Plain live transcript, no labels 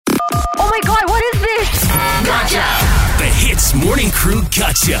my God, what is this? Gotcha! The Hits Morning Crew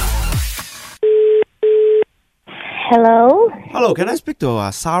Gotcha. Hello? Hello, can I speak to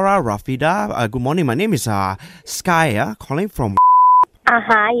Sarah Rafida? Good morning, my name is Sky, calling from...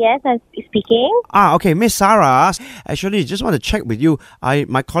 Yes, I'm speaking. Okay, Miss Sarah. Actually, just want to check with you.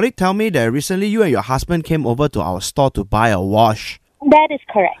 My colleague tell me that recently you and your husband came over to our store to buy a wash. That is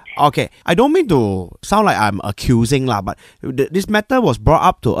correct. Okay, I don't mean to sound like I'm accusing but this matter was brought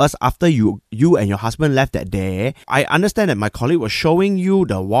up to us after you and your husband left that day. I understand that my colleague was showing you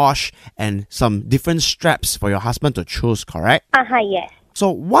the wash and some different straps for your husband to choose, correct? Yes. So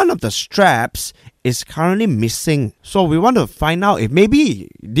one of the straps is currently missing. So we want to find out if maybe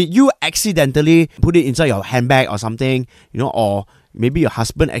did you accidentally put it inside your handbag or something, or maybe your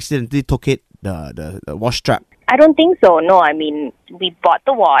husband accidentally took it, the wash strap. I don't think so. No, I mean, we bought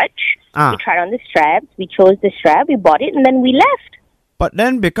the watch, we tried on the straps, we chose the strap, we bought it, and then we left. But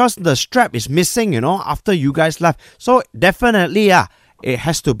then because the strap is missing, after you guys left, so definitely, it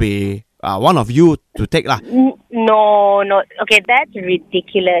has to be one of you to take lah. No. Okay, that's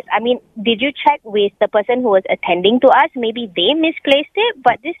ridiculous. I mean, did you check with the person who was attending to us? Maybe they misplaced it,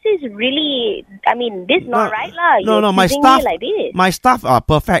 but this is really, this is not right lah. No, my staff, like this. My staff are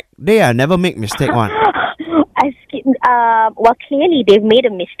perfect. They never make mistake one. Well, clearly they've made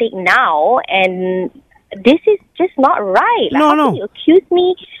a mistake now, and this is just not right. How can you accuse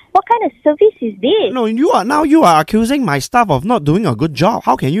me? What kind of service is this? No, you are accusing my staff of not doing a good job.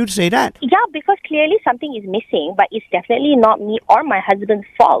 How can you say that? Yeah, because clearly something is missing, but it's definitely not me or my husband's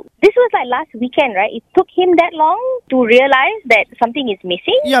fault. This was like last weekend, right? It took him that long to realize that something is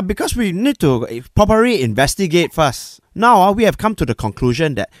missing? Yeah, because we need to properly investigate first. Now, we have come to the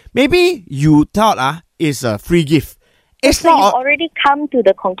conclusion that maybe you thought it's a free gift. You've already come to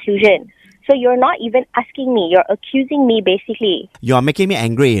the conclusion. So you're not even asking me. You're accusing me, basically. You're making me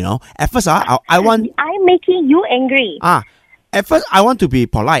angry, At first, I want... I'm making you angry. At first, I want to be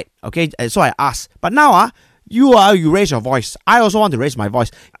polite, okay? So I ask. But now, you raise your voice. I also want to raise my voice.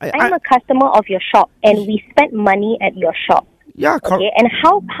 I'm a customer of your shop, and we spent money at your shop. Yeah, okay. And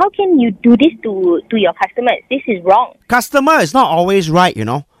how can you do this to your customers? This is wrong. Customer is not always right,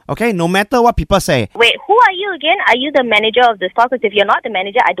 Okay, no matter what people say. Wait, who are you again? Are you the manager of the store? Because if you're not the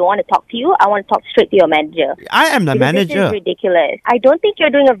manager, I don't want to talk to you. I want to talk straight to your manager. I am the manager. This is ridiculous. I don't think you're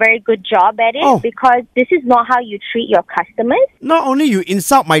doing a very good job at it because this is not how you treat your customers. Not only you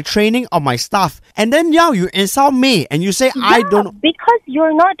insult my training of my staff, and then you insult me and you say I don't... Because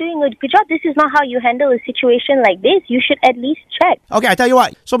you're not doing a good job. This is not how you handle a situation like this. You should at least check. Okay, I tell you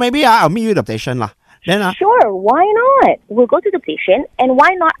what. So maybe I'll meet you at the station lah. Then, Sure, why not? We'll go to the station, and why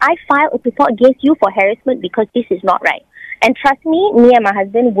not I file a report against you for harassment because this is not right. And trust me and my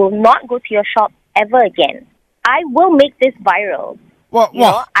husband will not go to your shop ever again. I will make this viral. What?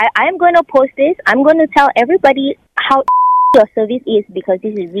 I'm going to post this. I'm going to tell everybody how your service is because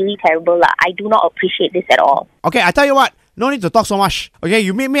this is really terrible. I do not appreciate this at all. Okay, I tell you what. No need to talk so much. Okay,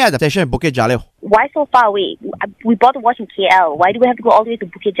 you meet me at the station in Bukit Jalil. Why so far away? We bought the watch in KL. Why do we have to go all the way to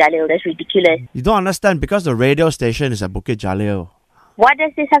Bukit Jalil? That's ridiculous. You don't understand because the radio station is at Bukit Jalil. What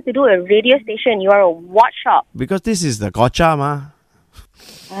does this have to do with a radio station? You are a watch shop. Because this is the gotcha, ma.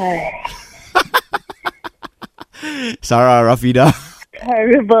 Sarah Rafida.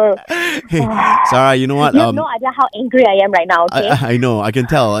 Terrible. Hey, Sarah, you know what? You have no idea how angry I am right now, okay? I know, I can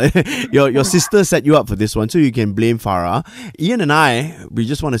tell. Your sister set you up for this one, so you can blame Farah. Ian and I, we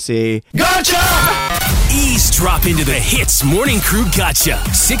just want to say... Gotcha! Eavesdrop into the Hits Morning Crew Gotcha.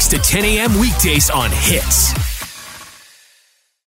 6 to 10 a.m. weekdays on Hits.